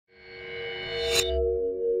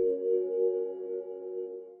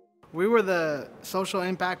We were the social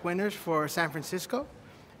impact winners for San Francisco,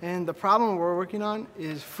 and the problem we're working on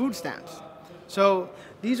is food stamps. So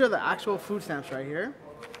these are the actual food stamps right here.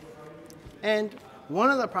 And one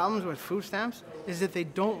of the problems with food stamps is that they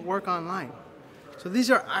don't work online. So these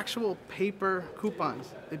are actual paper coupons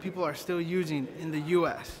that people are still using in the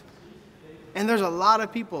US. And there's a lot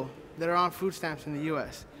of people that are on food stamps in the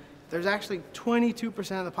US. There's actually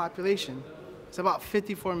 22% of the population. It's about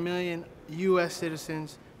 54 million US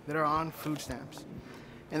citizens that are on food stamps.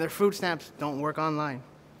 And their food stamps don't work online.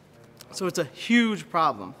 So it's a huge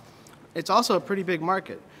problem. It's also a pretty big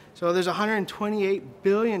market. So there's $128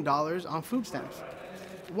 billion on food stamps.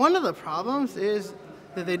 One of the problems is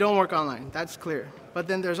that they don't work online, that's clear. But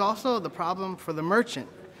then there's also the problem for the merchant.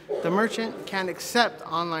 The merchant can't accept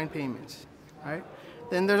online payments, right?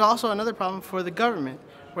 Then there's also another problem for the government,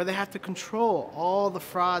 where they have to control all the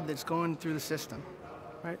fraud that's going through the system,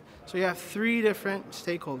 right? So you have three different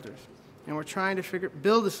stakeholders, and we're trying to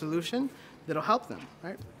build a solution that'll help them,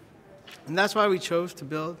 right? And that's why we chose to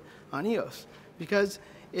build on EOS, because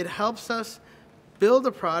it helps us build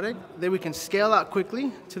a product that we can scale out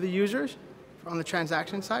quickly to the users on the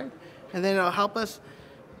transaction side, and then it'll help us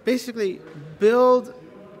basically build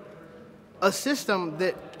a system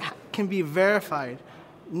that can be verified,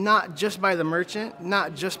 not just by the merchant,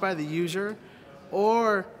 not just by the user,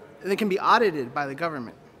 or they can be audited by the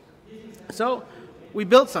government. So we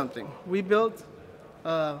built something. We built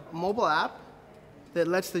a mobile app that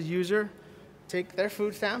lets the user take their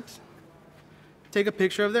food stamps, take a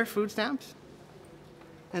picture of their food stamps,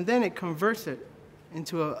 and then it converts it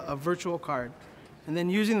into a virtual card. And then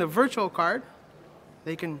using the virtual card,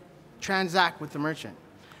 they can transact with the merchant,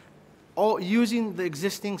 all using the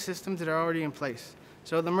existing systems that are already in place.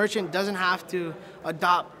 So the merchant doesn't have to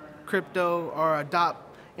adopt crypto or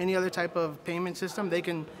adopt any other type of payment system. They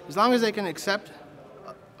can, as long as they can accept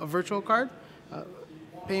a virtual card,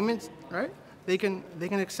 payments, right? They can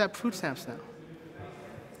accept food stamps now.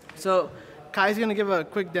 So Kai's gonna give a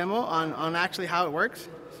quick demo on actually how it works.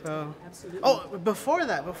 So, absolutely. Oh, before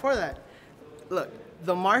that, look,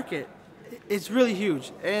 the market, it's really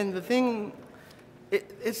huge. And the thing,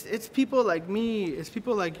 it's people like me, it's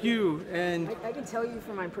people like you, and I can tell you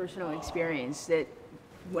from my personal experience that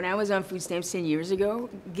when I was on food stamps 10 years ago,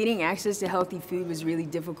 getting access to healthy food was really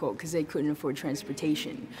difficult because they couldn't afford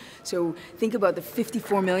transportation. So think about the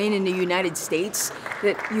 54 million in the United States,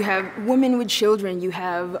 that you have women with children, you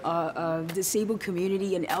have a disabled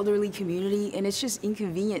community, an elderly community, and it's just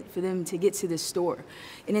inconvenient for them to get to the store.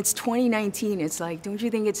 And it's 2019, it's like, don't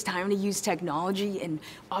you think it's time to use technology and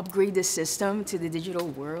upgrade the system to the digital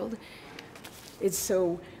world? This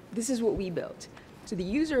is what we built. So the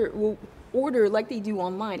user will order like they do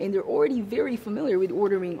online, and they're already very familiar with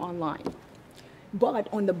ordering online. But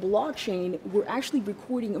on the blockchain, we're actually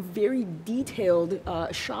recording a very detailed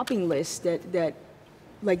shopping list that,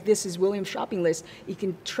 like this is William's shopping list. You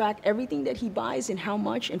can track everything that he buys and how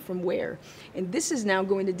much and from where. And this is now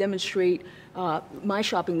going to demonstrate my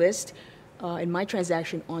shopping list and my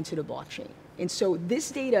transaction onto the blockchain. And so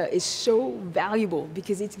this data is so valuable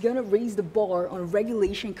because it's going to raise the bar on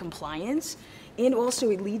regulation compliance, and also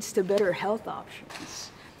it leads to better health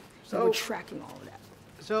options. So we're tracking all of that.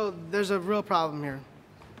 So there's a real problem here.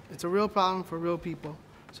 It's a real problem for real people.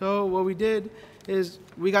 So what we did is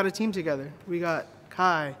we got a team together. We got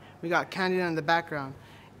Kai, we got Candida in the background.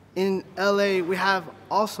 In LA, we have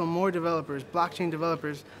also more developers, blockchain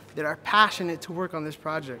developers, that are passionate to work on this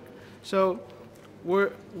project. So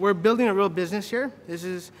we're building a real business here. This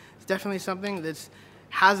is definitely something that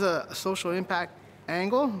has a social impact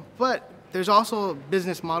angle, but there's also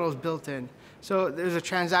business models built in. So there's a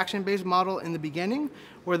transaction-based model in the beginning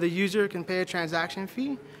where the user can pay a transaction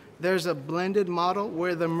fee. There's a blended model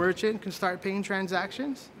where the merchant can start paying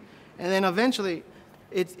transactions. And then eventually,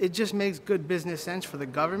 it just makes good business sense for the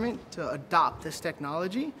government to adopt this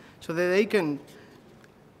technology so that they can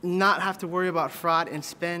not have to worry about fraud and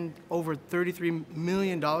spend over $33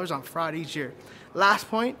 million on fraud each year. Last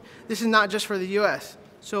point, this is not just for the US.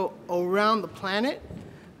 So around the planet,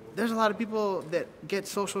 there's a lot of people that get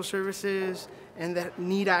social services and that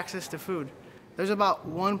need access to food. There's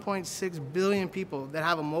about 1.6 billion people that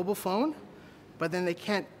have a mobile phone, but then they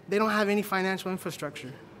don't have any financial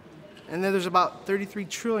infrastructure. And then there's about $33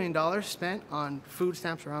 trillion spent on food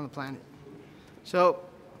stamps around the planet. So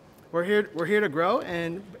we're here to grow,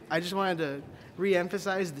 and I just wanted to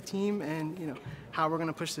re-emphasize the team and how we're going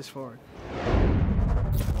to push this forward.